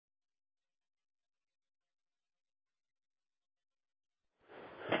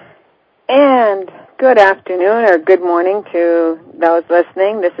And good afternoon or good morning to those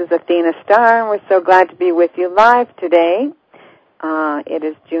listening. This is Athena Starr, and we're so glad to be with you live today. It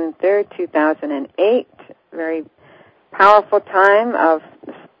is June 3rd, 2008. Very powerful time of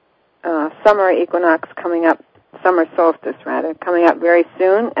summer equinox coming up, summer solstice rather, coming up very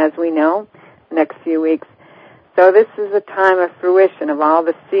soon, as we know, next few weeks. So this is a time of fruition of all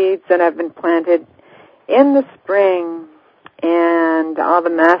the seeds that have been planted in the spring. And all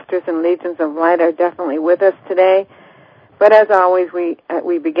the masters and legions of light are definitely with us today. But as always, we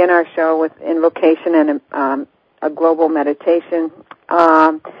begin our show with invocation and a global meditation.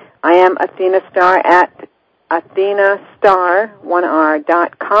 I am Athena Starr at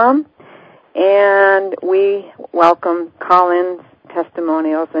AthenaStarr1r.com, and we welcome call-ins,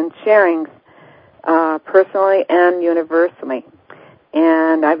 testimonials, and sharings personally and universally.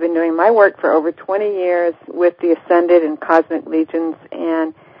 And I've been doing my work for over 20 years with the Ascended and Cosmic Legions,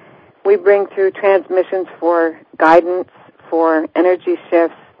 and we bring through transmissions for guidance, for energy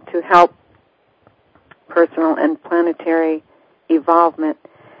shifts to help personal and planetary evolvement.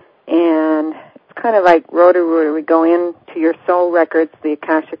 And it's kind of like Roto-Rooter. We go into your soul records, the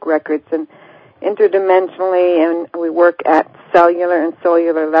Akashic records, and interdimensionally, and we work at cellular and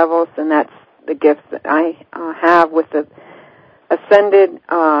cellular levels, and that's the gifts that I have with the Ascended,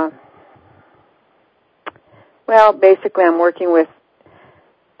 basically I'm working with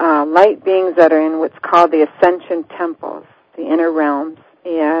light beings that are in what's called the Ascension Temples, the inner realms,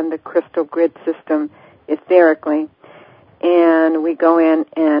 and the crystal grid system etherically. And we go in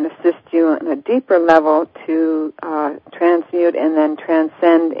and assist you on a deeper level to transmute and then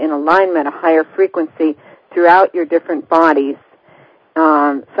transcend in alignment, a higher frequency throughout your different bodies.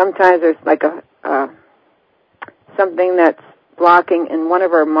 Sometimes there's like something that's blocking in one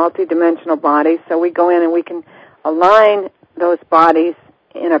of our multidimensional bodies, so we go in and we can align those bodies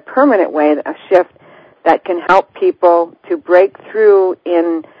in a permanent way, a shift that can help people to break through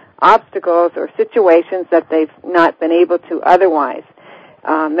in obstacles or situations that they've not been able to otherwise.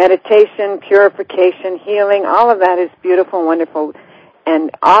 Meditation, purification, healing, all of that is beautiful and wonderful, and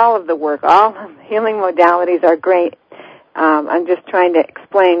all of the work, all healing modalities are great. I'm just trying to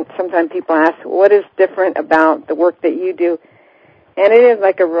explain. Sometimes people ask, what is different about the work that you do? And it is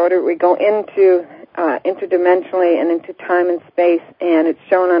like a rotor. We go into interdimensionally and into time and space, and it's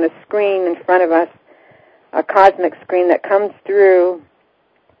shown on a screen in front of us, a cosmic screen that comes through,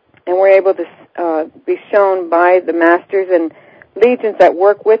 and we're able to be shown by the masters and legions that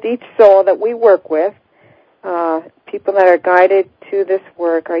work with each soul that we work with. People that are guided to this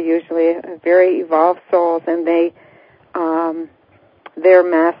work are usually very evolved souls, and their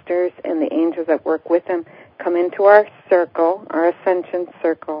masters and the angels that work with them come into our circle, our ascension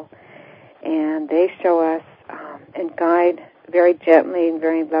circle, and they show us and guide very gently and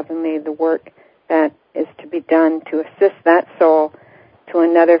very lovingly the work that is to be done to assist that soul to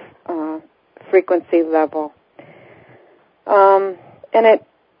another frequency level. And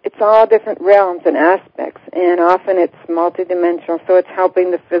it's all different realms and aspects, and often it's multidimensional, so it's helping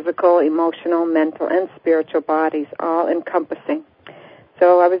the physical, emotional, mental, and spiritual bodies, all encompassing.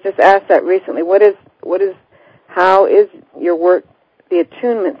 So I was just asked that recently, how is your work, the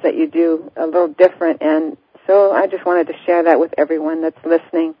attunements that you do, a little different? And so I just wanted to share that with everyone that's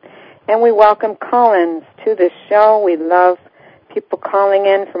listening. And we welcome call-ins to this show. We love people calling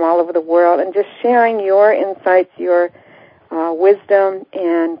in from all over the world and just sharing your insights, your wisdom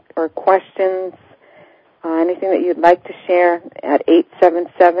and or questions, anything that you'd like to share at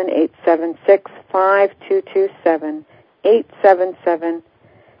 877-876-5227,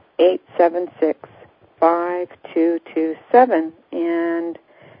 877-876-5227, and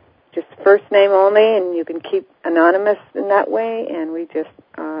just first name only, and you can keep anonymous in that way, and we just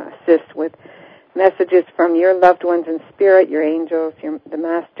assist with messages from your loved ones in spirit, your angels, the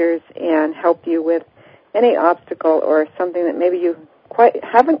masters, and help you with any obstacle or something that maybe you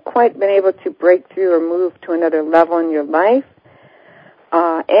haven't quite been able to break through or move to another level in your life.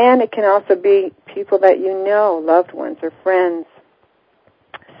 And it can also be people that you know, loved ones or friends.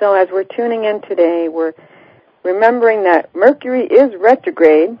 So as we're tuning in today, we're remembering that Mercury is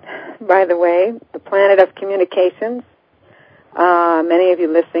retrograde, by the way, the planet of communications. Many of you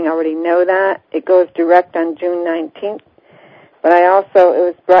listening already know that. It goes direct on June 19th. But it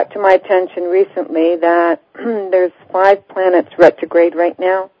was brought to my attention recently that there's 5 planets retrograde right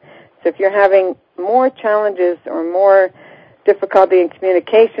now. So if you're having more challenges or more difficulty in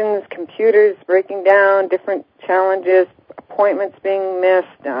communications, computers breaking down, different challenges, appointments being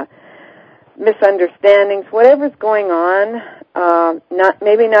missed, misunderstandings, whatever's going on,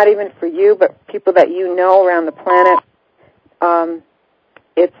 maybe not even for you, but people that you know around the planet,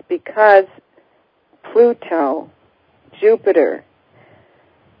 it's because Pluto, Jupiter,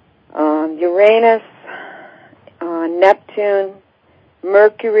 Uranus, Neptune,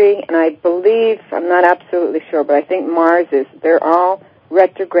 Mercury, and I believe, I'm not absolutely sure, but I think Mars is, they're all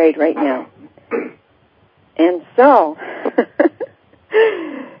retrograde right now. And so,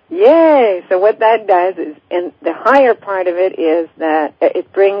 yay! So what that does is, and the higher part of it is that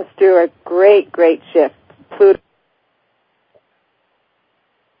it brings through a great, great shift. Pluto.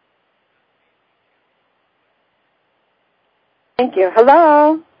 Thank you.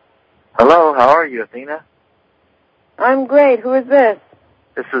 Hello? Hello, how are you, Athena? I'm great. Who is this?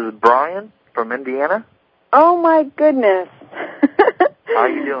 This is Brian from Indiana. Oh, my goodness. How are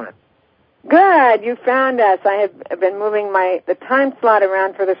you doing? Good. You found us. I have been moving the time slot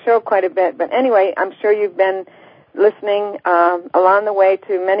around for the show quite a bit. But anyway, I'm sure you've been listening along the way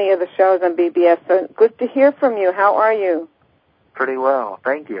to many of the shows on BBS. So good to hear from you. How are you? Pretty well,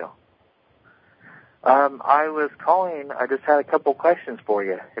 thank you. I was calling. I just had a couple questions for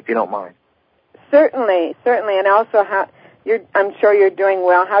you, if you don't mind. Certainly. And also, I'm sure you're doing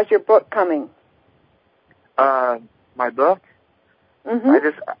well. How's your book coming? My book?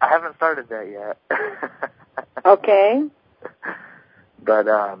 Mm-hmm. I haven't started that yet. Okay. But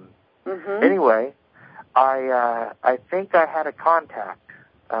mm-hmm. Anyway, I think I had a contact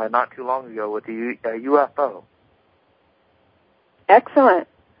not too long ago with a UFO. Excellent.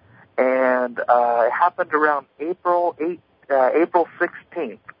 And it happened around April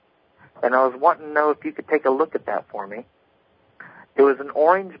 16th. And I was wanting to know if you could take a look at that for me. It was an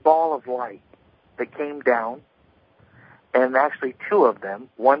orange ball of light that came down, and actually two of them.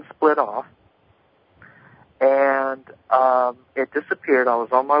 One split off, and it disappeared. I was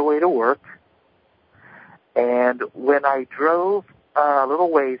on my way to work, and when I drove a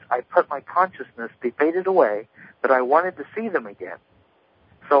little ways, I put my consciousness, they faded away, but I wanted to see them again.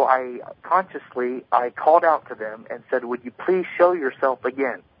 So I called out to them and said, would you please show yourself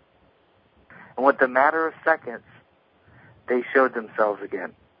again? And with a matter of seconds, they showed themselves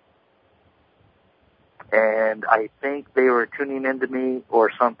again. And I think they were tuning into me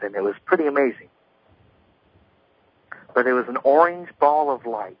or something. It was pretty amazing. But it was an orange ball of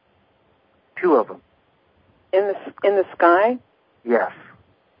light. Two of them. In the sky? Yes.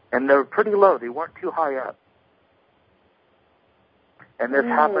 And they were pretty low. They weren't too high up. And this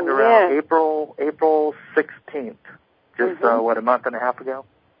happened around April 16th. Just, a month and a half ago?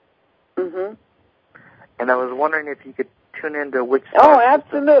 Mm-hmm. And I was wondering if you could tune into which... Oh,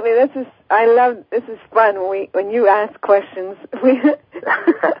 absolutely. This is fun when you ask questions.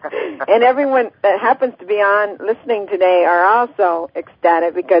 And everyone that happens to be on listening today are also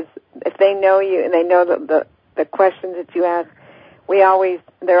ecstatic because if they know you and they know the questions that you ask,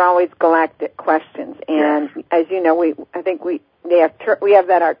 they're always galactic questions. And as you know, we have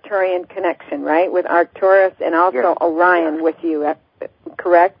that Arcturian connection, right, with Arcturus and also Orion with you,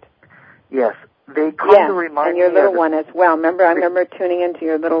 correct? Yes. They kind of remind me and your little one as well. I remember tuning into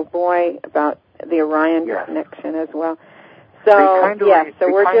your little boy about the Orion connection as well. So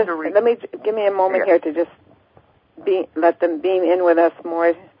so we're just give me a moment here to just let them beam in with us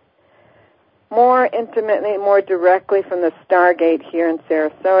more intimately, more directly from the Stargate here in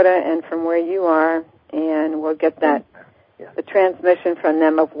Sarasota and from where you are, and we'll get the transmission from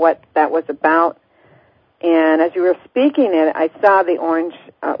them of what that was about. And as you were speaking it, I saw the orange.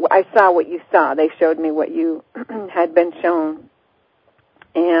 I saw what you saw. They showed me what you had been shown,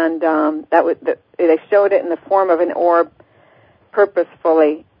 and they showed it in the form of an orb,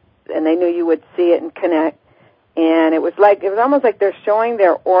 purposefully, and they knew you would see it and connect. And it was almost like they're showing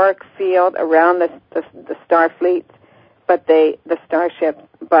their auric field around the Starfleet, but the starship,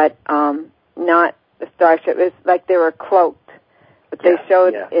 but not the starship. It's like they were cloaked, but they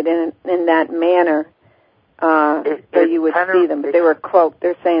showed it in that manner. So you would see them, but they were cloaked.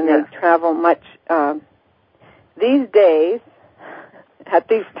 They're saying they travel much these days. At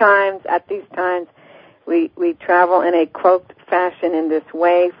these times, we travel in a cloaked fashion in this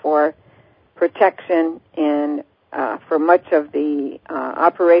way for protection and for much of the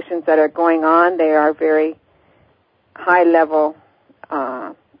operations that are going on. They are very high level,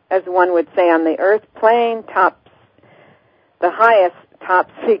 as one would say, on the Earth plane, the highest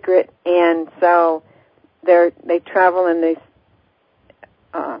top secret, and so they travel in these,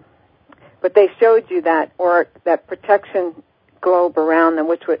 but they showed you that protection globe around them,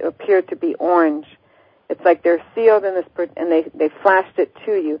 which would appear to be orange. It's like they're sealed in this, and they flashed it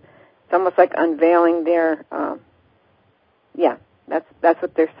to you. It's almost like unveiling their, that's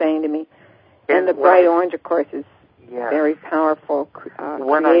what they're saying to me. And the bright orange, of course, is very powerful,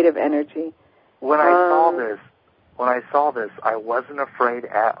 creative energy. When I saw this when I saw this, I wasn't afraid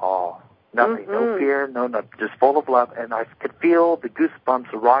at all. Nothing, no fear, no, just full of love, and I could feel the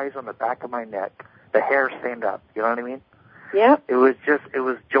goosebumps rise on the back of my neck, the hair stand up. You know what I mean? Yeah. It was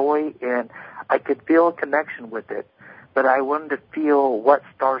joy, and I could feel a connection with it, but I wanted to feel what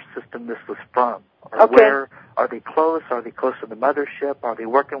star system this was from. Or where are they close? Are they close to the mothership? Are they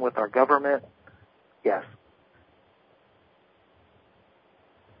working with our government? Yes.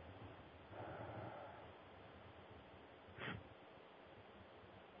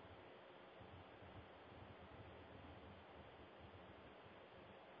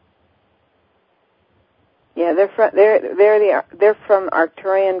 Yeah, they're from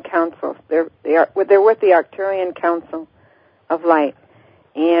Arcturian Council. They're with the Arcturian Council of Light,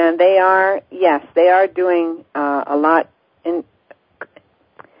 and they are doing a lot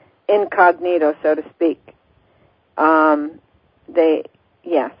incognito, so to speak.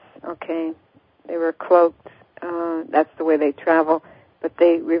 They were cloaked. That's the way they travel, but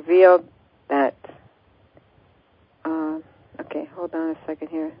they revealed that. Hold on a second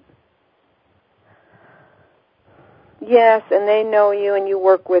here. Yes, and they know you, and you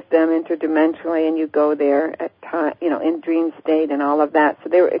work with them interdimensionally, and you go there at time, in dream state and all of that.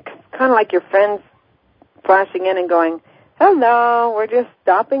 So it's kind of like your friends flashing in and going, "Hello, we're just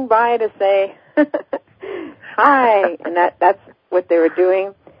stopping by to say hi," and that's what they were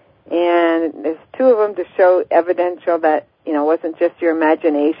doing. And there's two of them to show evidential that it wasn't just your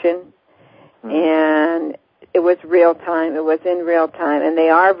imagination, and it was real time. It was in real time, and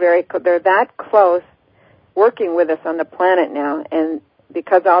they're that close, working with us on the planet now, and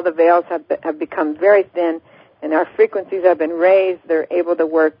because all the veils have become very thin and our frequencies have been raised, they're able to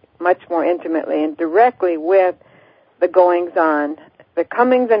work much more intimately and directly with the goings-on, the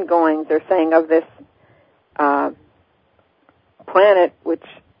comings and goings, they're saying, of this planet, which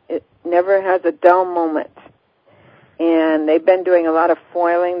it never has a dull moment. And they've been doing a lot of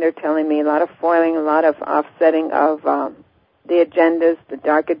foiling, they're telling me, a lot of offsetting of the agendas, the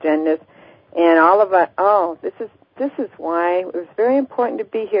dark agendas. And all of it. This is why it was very important to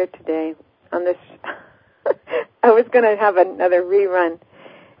be here today on this. I was going to have another rerun,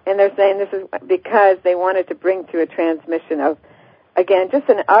 and they're saying this is because they wanted to bring to a transmission of, again, just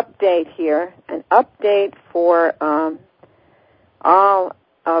an update here, an update for all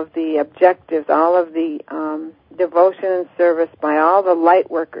of the objectives, all of the devotion and service by all the light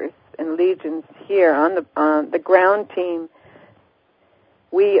workers and legions here on the ground team.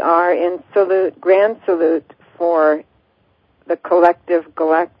 We are in grand salute for the collective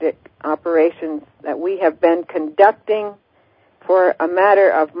galactic operations that we have been conducting for a matter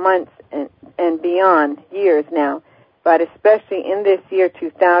of months and beyond, years now. But especially in this year,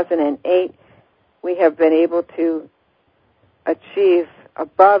 2008, we have been able to achieve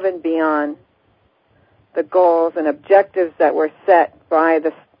above and beyond the goals and objectives that were set by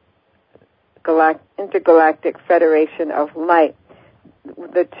the Intergalactic Federation of Light.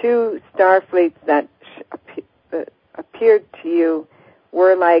 The two star fleets that appeared to you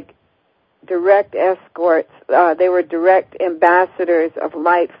were like direct escorts. They were direct ambassadors of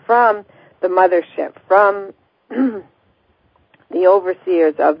light from the mothership, from the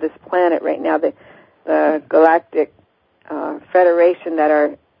overseers of this planet right now, the Galactic Federation that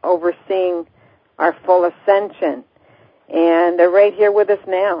are overseeing our full ascension. And they're right here with us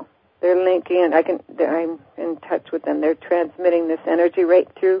now. They're linking, and I'm in touch with them. They're transmitting this energy right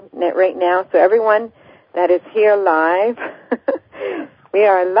now. So everyone that is here live, we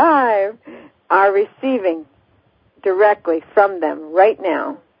are live, are receiving directly from them right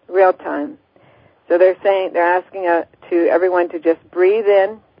now, real time. So they're asking to everyone to just breathe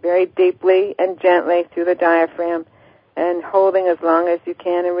in very deeply and gently through the diaphragm, and holding as long as you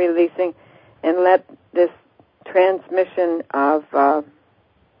can and releasing, and let this transmission of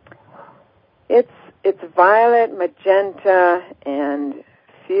it's violet, magenta, and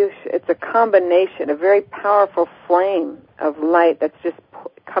fuchsia. It's a combination, a very powerful flame of light that's just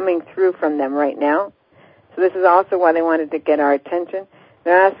coming through from them right now. So this is also why they wanted to get our attention.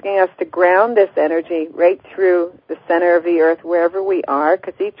 They're asking us to ground this energy right through the center of the earth, wherever we are,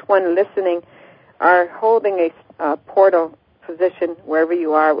 because each one listening are holding a portal position wherever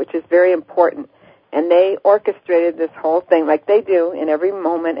you are, which is very important. And they orchestrated this whole thing like they do in every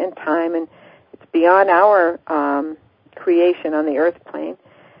moment in time, and it's beyond our creation on the earth plane.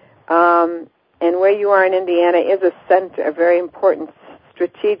 And where you are in Indiana is a center, a very important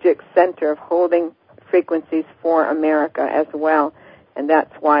strategic center of holding frequencies for America as well. And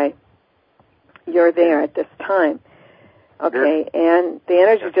that's why you're there at this time. Okay, and the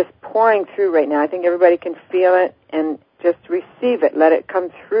energy is just pouring through right now. I think everybody can feel it, and Just receive it. Let it come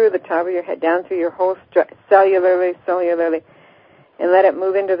through the top of your head, down through your whole cellularly, and let it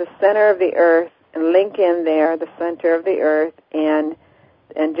move into the center of the earth and link in there, the center of the earth, and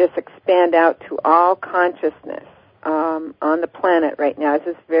just expand out to all consciousness on the planet right now.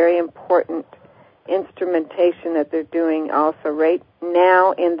 This is very important instrumentation that they're doing also right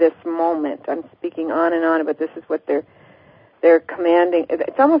now in this moment. I'm speaking on and on, but this is what they're commanding.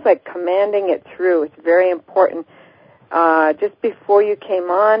 It's almost like commanding it through. It's very important. Just before you came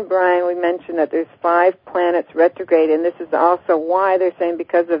on, Brian, we mentioned that there's 5 planets retrograde, and this is also why they're saying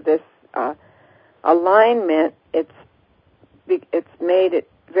because of this alignment, it's made it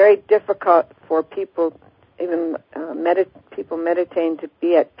very difficult for people, even people meditating, to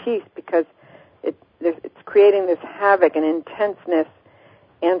be at peace because it's creating this havoc and intenseness.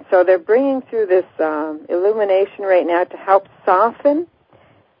 And so they're bringing through this illumination right now to help soften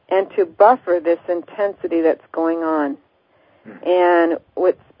and to buffer this intensity that's going on. And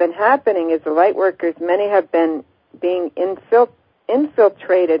what's been happening is the light workers, many have been being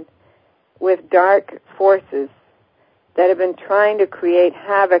infiltrated with dark forces that have been trying to create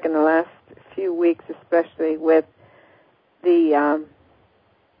havoc in the last few weeks, especially with the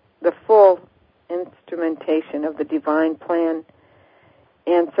full instrumentation of the divine plan.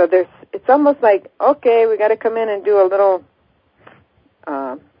 And so it's almost like, okay, we got to come in and do a little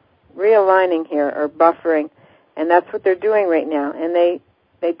realigning here or buffering, and that's what they're doing right now. And they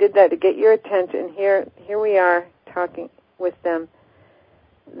did that to get your attention. Here we are talking with them.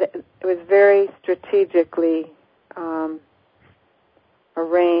 It was very strategically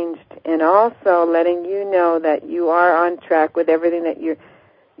arranged, and also letting you know that you are on track with everything that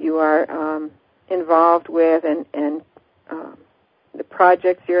you are involved with, and the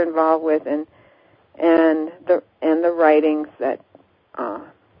projects you're involved with, and the writings that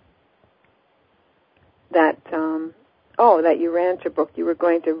you ran to book. You were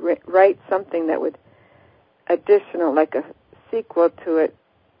going to write something that would additional, like a sequel to it,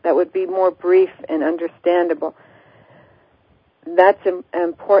 that would be more brief and understandable. That's an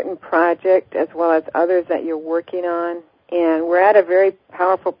important project, as well as others that you're working on. And we're at a very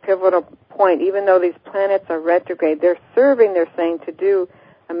powerful, pivotal point. Even though these planets are retrograde, they're saying, to do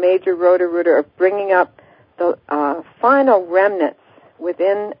a major rotor-rooter of bringing up the final remnants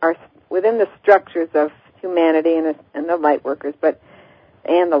within the structures of humanity and the light workers,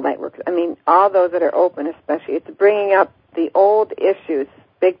 I mean, all those that are open, especially. It's bringing up the old issues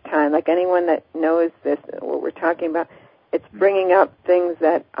big time. Like anyone that knows this, what we're talking about, it's bringing up things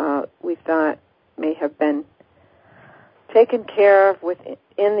that we thought may have been taken care of within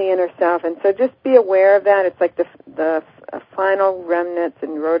the inner self. And so just be aware of that. It's like the final remnants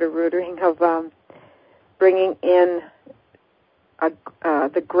and rotor-rootering of bringing in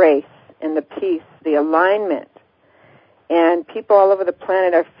the grace and the peace, the alignment. And people all over the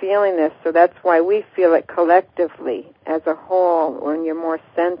planet are feeling this, so that's why we feel it collectively as a whole. When you're more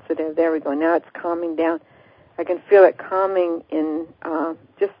sensitive, there we go. Now it's calming down. I can feel it calming in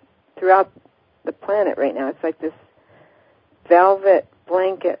just throughout the planet right now. It's like this velvet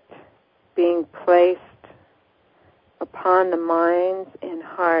blanket being placed upon the minds and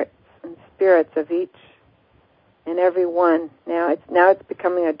hearts and spirits of each and every one. Now it's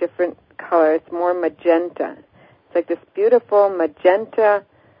becoming a different color. It's more magenta. It's like this beautiful magenta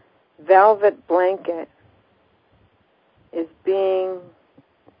velvet blanket is being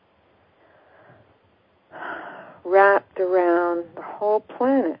wrapped around the whole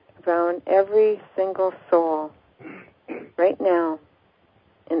planet, around every single soul right now.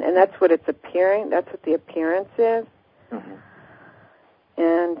 And that's what it's appearing. That's what the appearance is. Mm-hmm.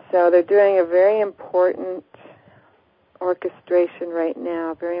 And so they're doing a very important orchestration right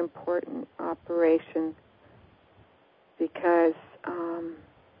now, very important operation, because,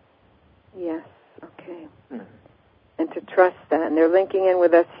 yes, okay. Mm-hmm. And to trust that. And they're linking in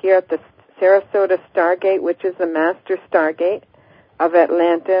with us here at the Sarasota Stargate, which is the master Stargate of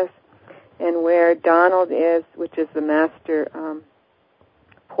Atlantis, and where Donald is, which is the master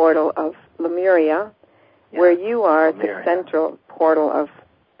portal of Lemuria, where you are Lemuria, the central portal of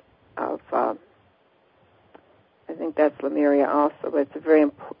I think that's Lemuria also, but it's a very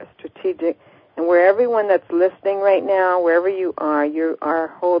strategic. And where everyone that's listening right now, wherever you are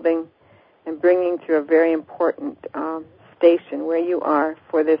holding and bringing to a very important station where you are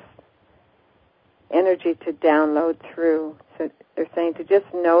for this energy to download through. So they're saying to just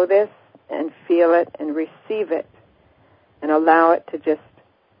know this and feel it and receive it and allow it to just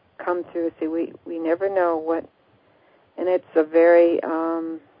come through. See, we never know what, and it's a very,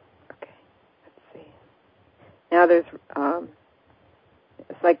 okay, let's see. Now there's,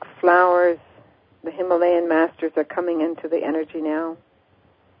 it's like flowers the Himalayan masters are coming into the energy now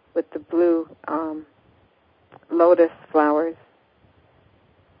with the blue lotus flowers.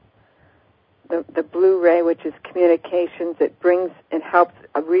 The blue ray, which is communications, it helps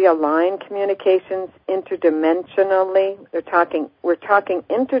realign communications interdimensionally. We're talking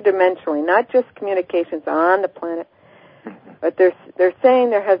interdimensionally, not just communications on the planet, but they're saying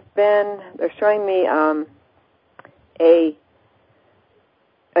they're showing me a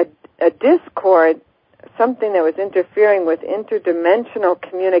discord, something that was interfering with interdimensional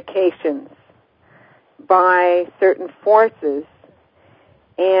communications by certain forces.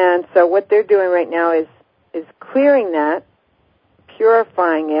 And so what they're doing right now is clearing that,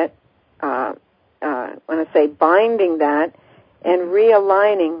 purifying it, when I say binding that, and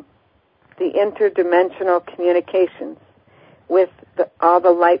realigning the interdimensional communications with all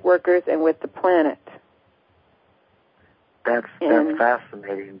the light workers and with the planet. That's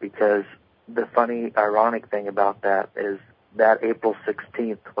fascinating, because the funny, ironic thing about that is that April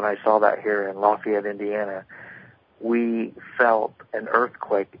 16th, when I saw that here in Lafayette, Indiana, we felt an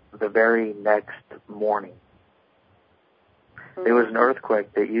earthquake the very next morning. Mm-hmm. It was an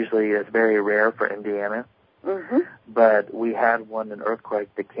earthquake that usually is very rare for Indiana, but we had an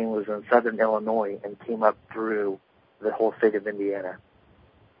earthquake that was in southern Illinois and came up through the whole state of Indiana.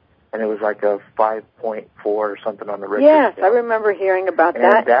 And it was like a 5.4 or something on the Richter Yes, scale. I remember hearing about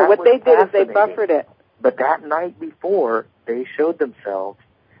that. So what they did is they buffered it. But that night before, they showed themselves,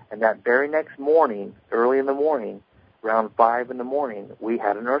 and that very next morning, early in the morning, around 5 in the morning, we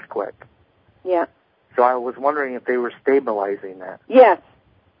had an earthquake. Yeah. So I was wondering if they were stabilizing that. Yes.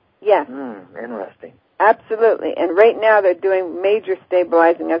 Interesting. Absolutely. And right now they're doing major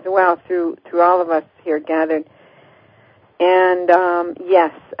stabilizing as well through all of us here gathered. And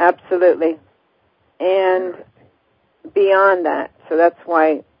yes, absolutely. And beyond that, so that's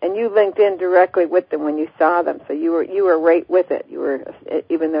why. And you linked in directly with them when you saw them, so you were right with it. You were,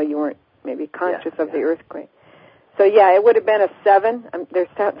 even though you weren't maybe conscious of the earthquake. So yeah, it would have been a 7. They're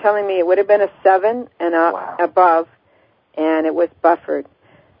telling me it would have been a 7 and above, and it was buffered.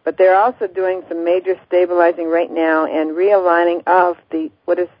 But they're also doing some major stabilizing right now and realigning of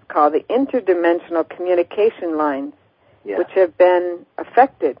what is called the interdimensional communication lines, which have been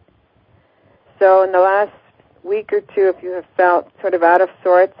affected. So in the last week or two, if you have felt sort of out of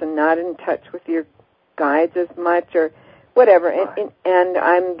sorts and not in touch with your guides as much or whatever, and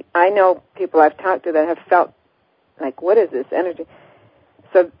I know people I've talked to that have felt like, what is this energy?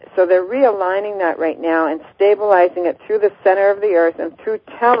 So they're realigning that right now and stabilizing it through the center of the earth and through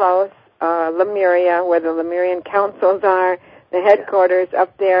Telos, Lemuria, where the Lemurian councils are, the headquarters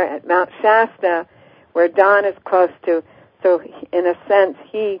up there at Mount Shasta, where Don is close to. So in a sense,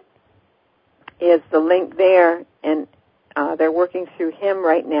 he is the link there, and they're working through him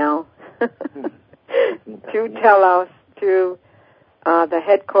right now, through Telos, through the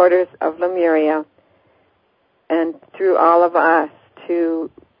headquarters of Lemuria, and through all of us to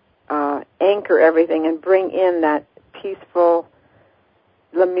anchor everything and bring in that peaceful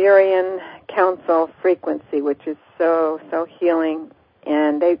Lemurian council frequency, which is so healing.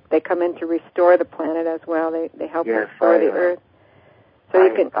 And they come in to restore the planet as well. They help restore the earth. So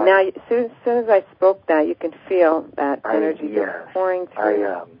you can now, as soon as I spoke that, you can feel that energy just pouring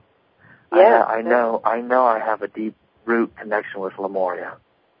through. I know I have a deep root connection with Lemuria.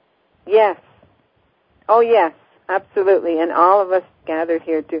 Yes. Oh, yes, absolutely. And all of us gathered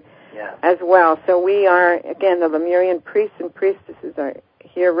here too, as well. So we are, again, the Lemurian priests and priestesses are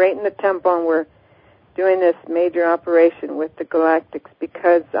here right in the temple, and we're doing this major operation with the galactics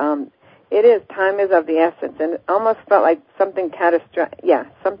because time is of the essence, and it almost felt like something catastrophic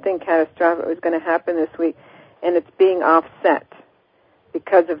was going to happen this week, and it's being offset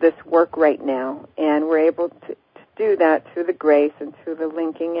because of this work right now, and we're able to do that through the grace and through the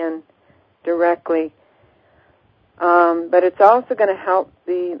linking in directly. But it's also going to help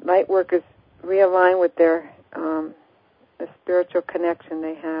the light workers realign with the spiritual connection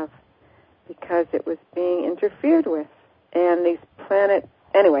they have, because it was being interfered with. And these planets,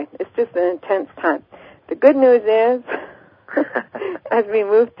 anyway, it's just an intense time. The good news is, as we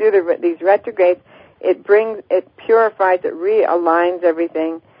move through these retrogrades, it purifies, it realigns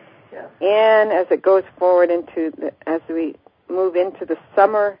everything. Yeah. And as it goes forward as we move into the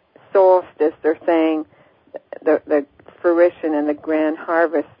summer solstice, they're saying the fruition and the grand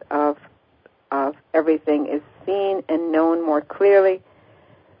harvest of everything is seen and known more clearly.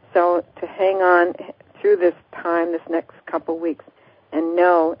 So to hang on through this time, this next couple weeks, and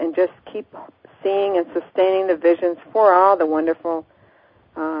know and just keep seeing and sustaining the visions for all the wonderful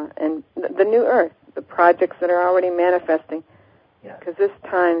and the new earth, the projects that are already manifesting, Because this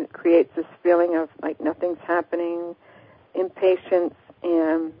time creates this feeling of like nothing's happening, impatience,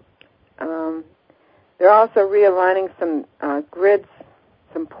 and they're also realigning some grids,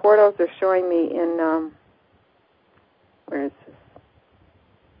 some portals. They're showing me in, where is this?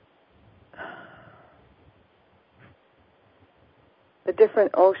 The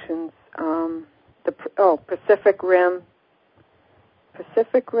different oceans, Pacific Rim,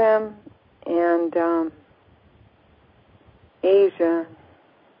 and Asia.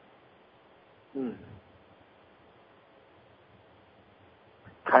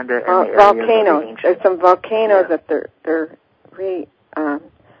 Kind of volcanoes. There's some volcanoes that they're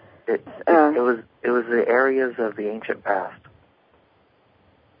it was the areas of the ancient past.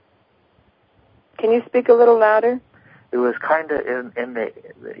 Can you speak a little louder? It was kind of in the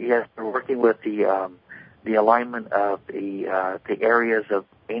yes, they're working with the alignment of the areas of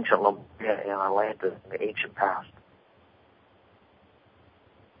ancient Lemuria and Atlantis in the ancient past.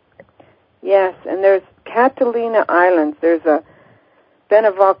 Yes, and there's Catalina Islands. There's been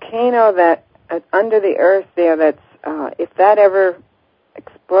a volcano that under the earth there that's if that ever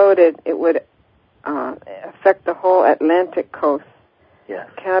exploded, it would affect the whole Atlantic coast. Yes.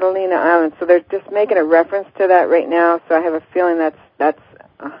 Catalina Island. So they're just making a reference to that right now. So I have a feeling that's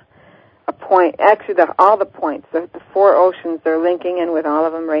a point. Actually, all the points, the four oceans, they're linking in with all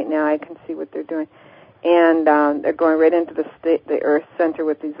of them right now. I can see what they're doing, and they're going right into the Earth center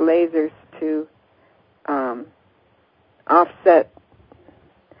with these lasers to offset.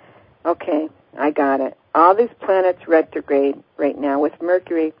 Okay, I got it. All these planets retrograde right now. With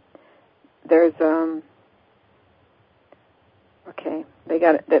Mercury, there's okay, they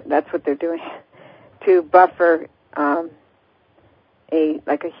got it. That's what they're doing to buffer a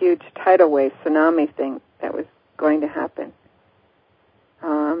huge tidal wave tsunami thing that was going to happen.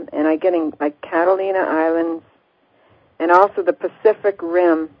 And I'm getting like Catalina Islands, and also the Pacific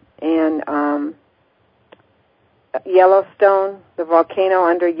Rim and Yellowstone, the volcano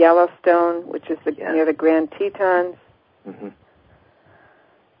under Yellowstone, which is near the Grand Tetons. Mm-hmm.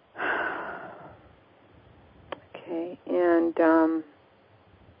 Okay, and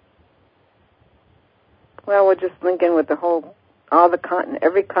we'll just link in with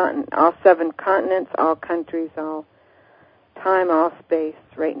every continent, all 7 continents, all countries, all time, all space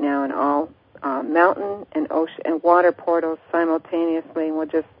right now, and all mountain and ocean and water portals simultaneously, and we'll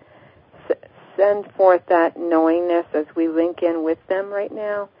just send forth that knowingness as we link in with them right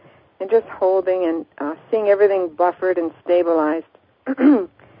now, and just holding and seeing everything buffered and stabilized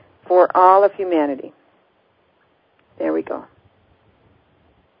for all of humanity. There we go.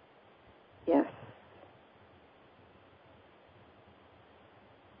 Yes.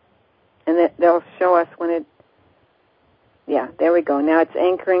 And they'll show us when there we go. Now it's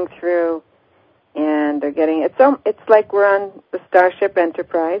anchoring through, and they're getting it's like we're on the Starship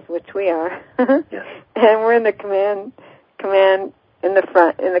Enterprise, which we are. Yes. And we're in the command in the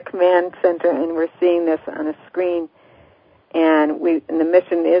front, in the command center, and we're seeing this on a screen, and the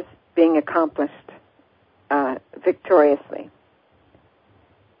mission is being accomplished victoriously.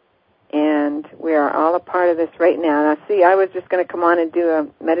 And we are all a part of this right now. Now, see, I was just going to come on and do a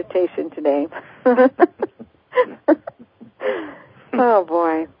meditation today. Oh,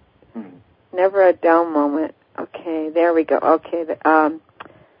 boy. Never a dull moment. Okay, there we go. Okay,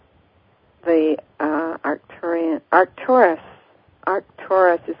 the Arcturus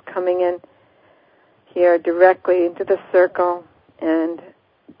is coming in here directly into the circle and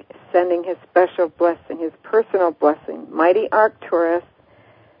sending his special blessing, his personal blessing. Mighty Arcturus,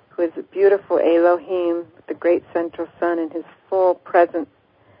 who is a beautiful Elohim, the great central sun in his full presence,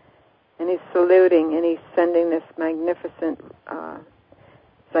 and he's saluting, and he's sending this magnificent,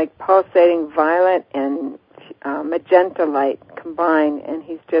 it's like pulsating violet and magenta light combined, and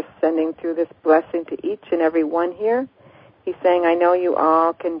he's just sending through this blessing to each and every one here. He's saying, I know you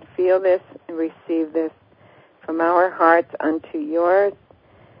all can feel this and receive this from our hearts unto yours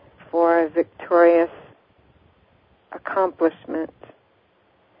for a victorious accomplishment.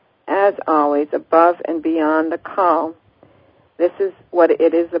 As always, above and beyond the call, this is what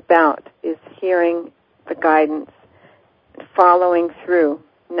it is about, is hearing the guidance, following through,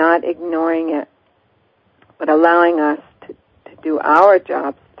 not ignoring it, but allowing us to do our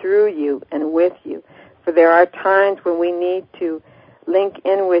jobs through you and with you. For there are times when we need to link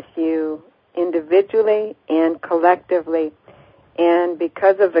in with you individually and collectively. And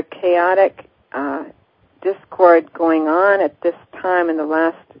because of the chaotic discord going on at this time in the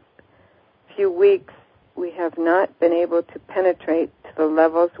last few weeks, we have not been able to penetrate to the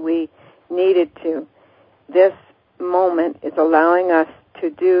levels we needed to. This moment is allowing us to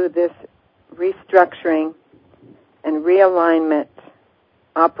do this restructuring and realignment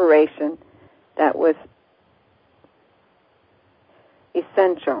operation that was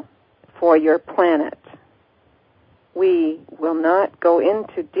essential for your planet. We will not go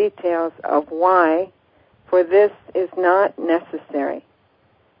into details of why, for this is not necessary.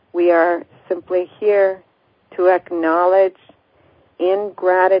 We are simply here to acknowledge in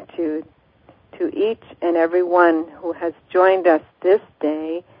gratitude to each and every one who has joined us this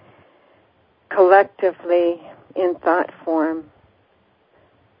day collectively in thought form,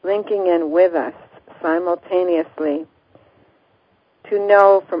 linking in with us simultaneously, to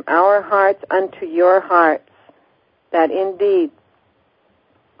know from our hearts unto your hearts that indeed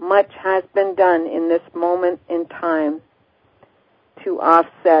much has been done in this moment in time to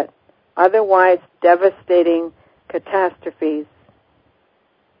offset otherwise devastating catastrophes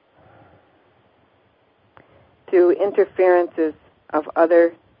through interferences of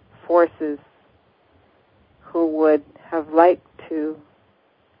other forces who would have liked to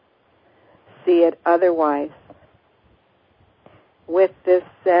see it otherwise. With this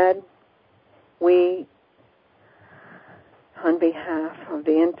said, we, on behalf of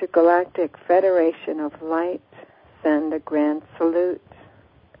the Intergalactic Federation of Light, send a grand salute.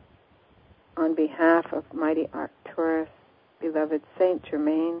 On behalf of mighty Arcturus, beloved Saint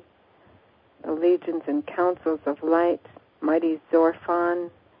Germain, the legions and councils of light, mighty Zorfon,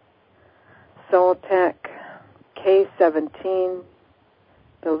 Soltec, K-17,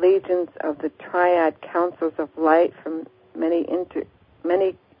 the legions of the triad councils of light from many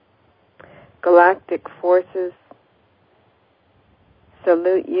galactic forces,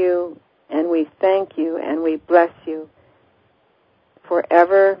 salute you, and we thank you and we bless you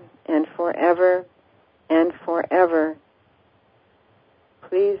forever and forever and forever.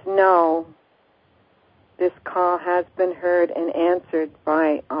 Please know this call has been heard and answered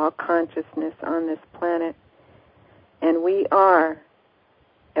by all consciousness on this planet, and we are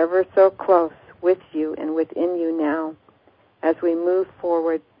ever so close with you and within you now as we move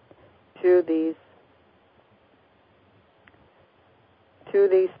forward through these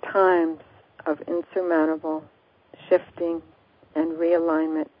times of insurmountable shifting and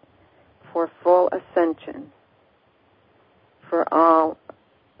realignment for full ascension for all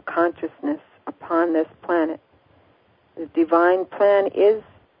consciousness upon this planet. The divine plan is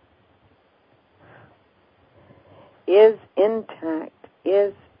intact,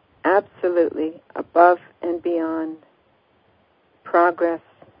 is absolutely above and beyond progress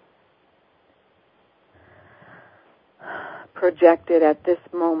projected at this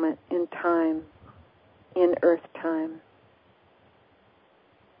moment in time, in Earth time.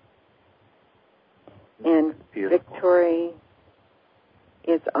 And Beautiful. victory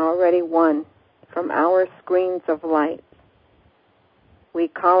is already won from our screens of light. We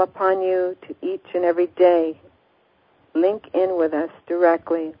call upon you to each and every day link in with us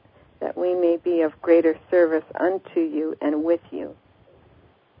directly that we may be of greater service unto you and with you.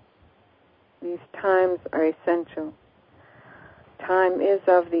 These times are essential. Time is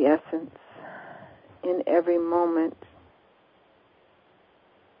of the essence in every moment.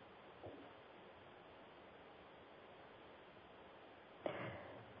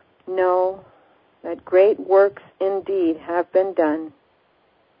 Know that great works indeed have been done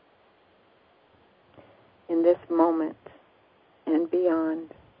in this moment and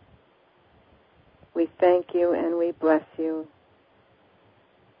beyond. We thank you and we bless you.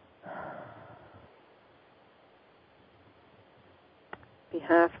 On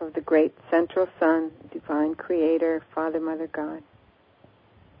behalf of the great Central Sun, Divine Creator, Father, Mother, God,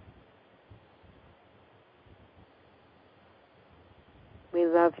 we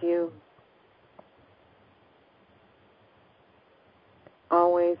love you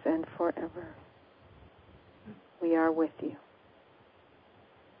always and forever. We are with you.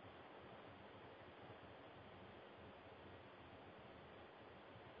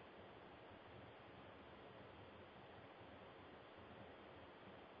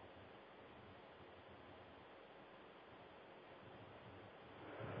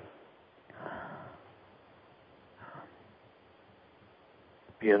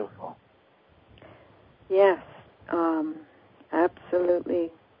 Beautiful. Yes, absolutely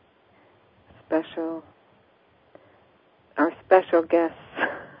special. Our special guests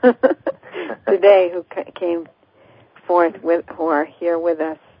today who came forth who are here with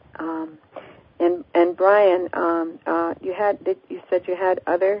us. And Brian, you said you had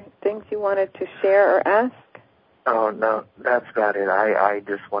other things you wanted to share or ask? Oh, no, that's about it. I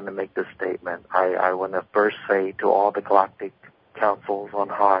just want to make this statement. I want to first say to all the galactic councils on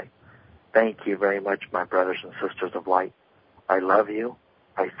high, thank you very much, my brothers and sisters of light. I love you.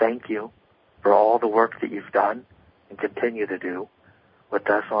 I thank you for all the work that you've done and continue to do with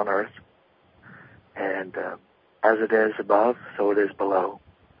us on earth. And as it is above, so it is below.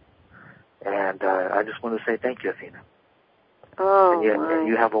 And I just want to say thank you, Athena. Oh, and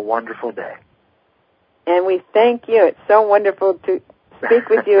you have a wonderful day. And we thank you. It's so wonderful to speak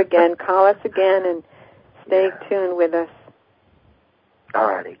with you again. Call us again and stay tuned with us. All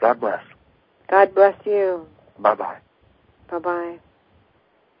righty. God bless. God bless you. Bye-bye. Bye-bye.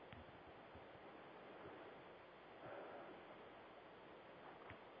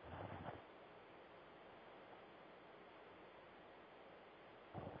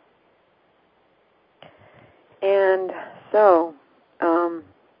 And so,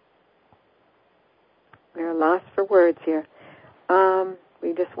 we're lost for words here.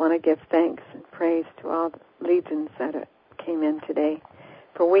 We just want to give thanks and praise to all the legions that came in today.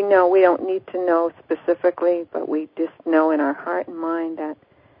 For we know we don't need to know specifically, but we just know in our heart and mind that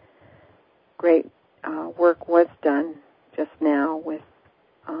great work was done just now with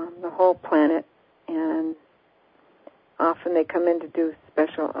the whole planet. And often they come in to do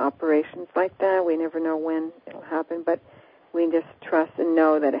special operations like that. We never know when it'll happen, but we just trust and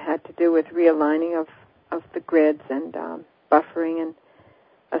know that it had to do with realigning of the grids and buffering and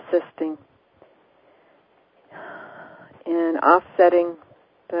assisting and offsetting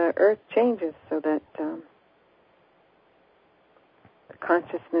the earth changes so that the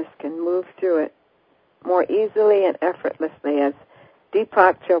consciousness can move through it more easily and effortlessly, as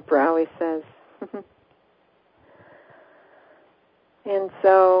Deepak Chopra always says. And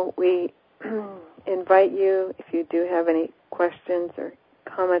so we invite you, if you do have any questions or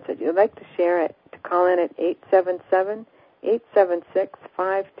comments that you'd like to share, to call in at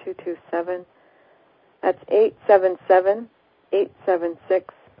 877-876-5227. That's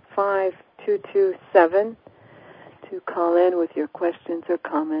 877-876-5227 to call in with your questions or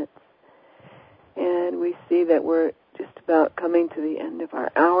comments. And we see that we're just about coming to the end of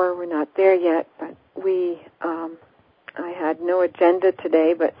our hour. We're not there yet, but I had no agenda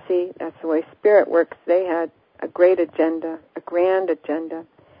today, but see, that's the way Spirit works. They had a great agenda, a grand agenda,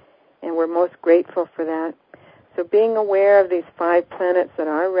 and we're most grateful for that. So being aware of these 5 planets that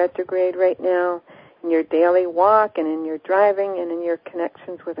are retrograde right now, in your daily walk and in your driving and in your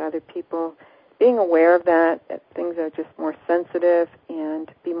connections with other people, being aware of that things are just more sensitive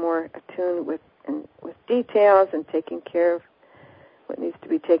and be more attuned with details and taking care of what needs to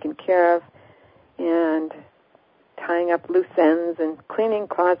be taken care of, and tying up loose ends and cleaning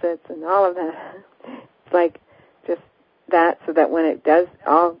closets and all of that. It's like just that, so that when it does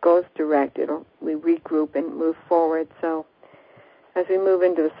all goes direct, we regroup and move forward. So as we move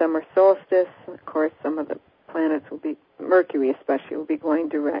into the summer solstice, of course, some of the planets will be, Mercury especially, will be going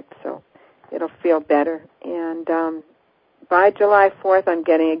direct, so it'll feel better. And by July 4th, I'm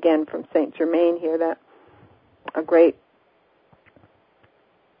getting again from Saint Germain here that a great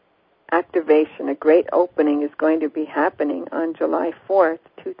activation, a great opening is going to be happening on July 4th,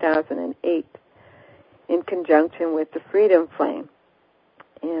 2008, in conjunction with the Freedom Flame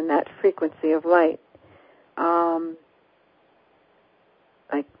and that frequency of light,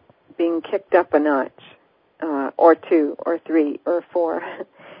 like being kicked up a notch, or 2, or 3, or 4.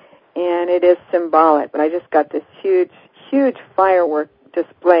 And it is symbolic, but I just got this huge firework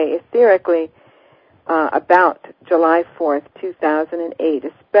display, etherically, about July 4th, 2008,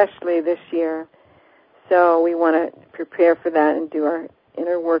 especially this year. So we want to prepare for that and do our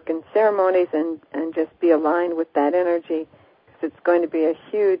inner work and ceremonies and just be aligned with that energy, because it's going to be a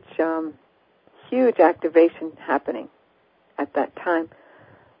huge activation happening at that time.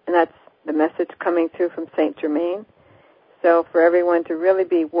 And that's the message coming through from Saint Germain. So for everyone to really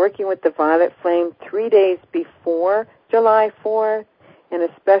be working with the violet flame 3 days before July 4th, and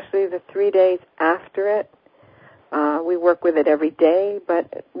especially the 3 days after it. We work with it every day,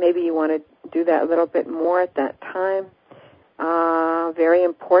 but maybe you want to do that a little bit more at that time. Very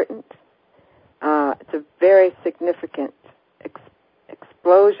important. It's a very significant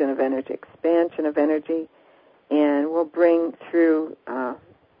explosion of energy, expansion of energy, and will bring through,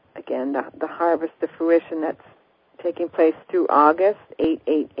 again, the harvest, the fruition that's taking place through August,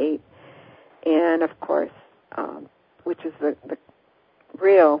 888, and of course, which is the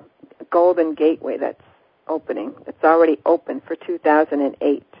real golden gateway that's opening. It's already open for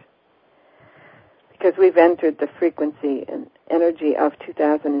 2008, because we've entered the frequency and energy of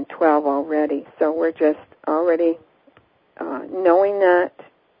 2012 already. So we're just already knowing that,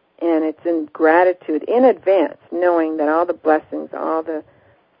 and it's in gratitude in advance, knowing that all the blessings, all the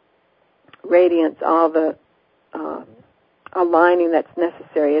radiance, all the aligning that's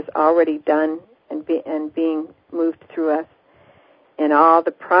necessary is already done and being moved through us. And all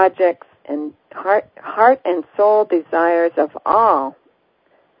the projects and heart and soul desires of all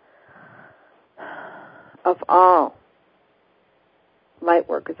light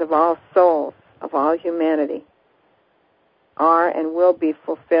workers, of all souls, of all humanity, are and will be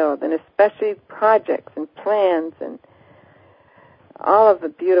fulfilled, and especially projects and plans and all of the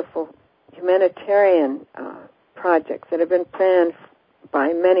beautiful humanitarian projects that have been planned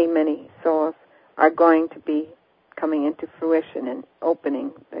by many, many souls are going to be coming into fruition and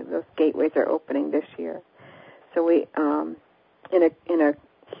opening. Those gateways are opening this year. So we, in a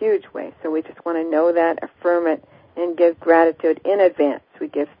huge way. So we just want to know that, affirm it, and give gratitude in advance. We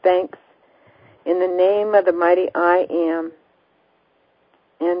give thanks in the name of the mighty I Am.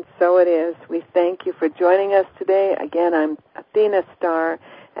 And so it is. We thank you for joining us today. Again, I'm Athena Star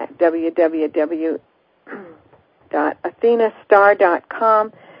at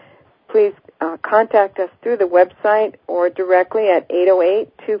www.athenastar.com. Please contact us through the website or directly at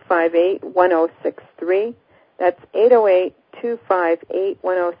 808-258-1063. That's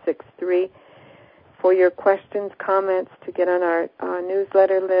 808-258-1063 for your questions, comments, to get on our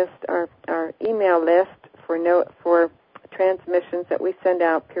newsletter list, our email list for transmissions that we send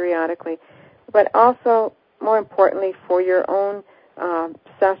out periodically, but also, more importantly, for your own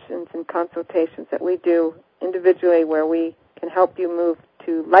sessions and consultations that we do individually, where we can help you move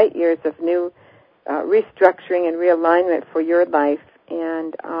to light years of new restructuring and realignment for your life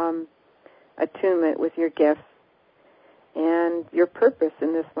and attunement with your gifts and your purpose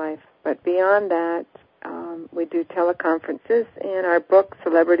in this life. But beyond that, we do teleconferences, and our book,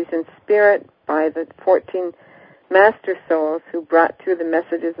 Celebrities in Spirit, by the 14 Master Souls who brought through the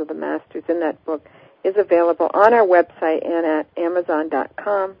messages of the Masters in that book, is available on our website and at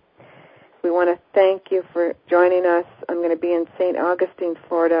Amazon.com. We want to thank you for joining us. I'm going to be in St. Augustine,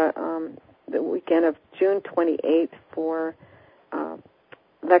 Florida, the weekend of June 28th for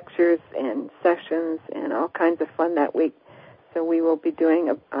lectures and sessions and all kinds of fun that week. So we will be doing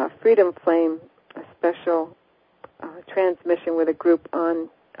a Freedom Flame, a special transmission with a group on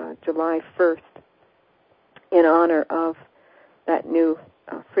July 1st in honor of that new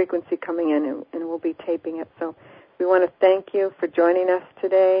frequency coming in, and we'll be taping it. So we want to thank you for joining us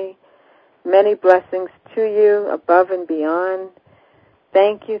today. Many blessings to you above and beyond.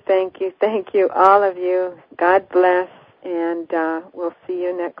 Thank you, all of you. God bless, and we'll see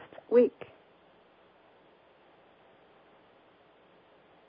you next week.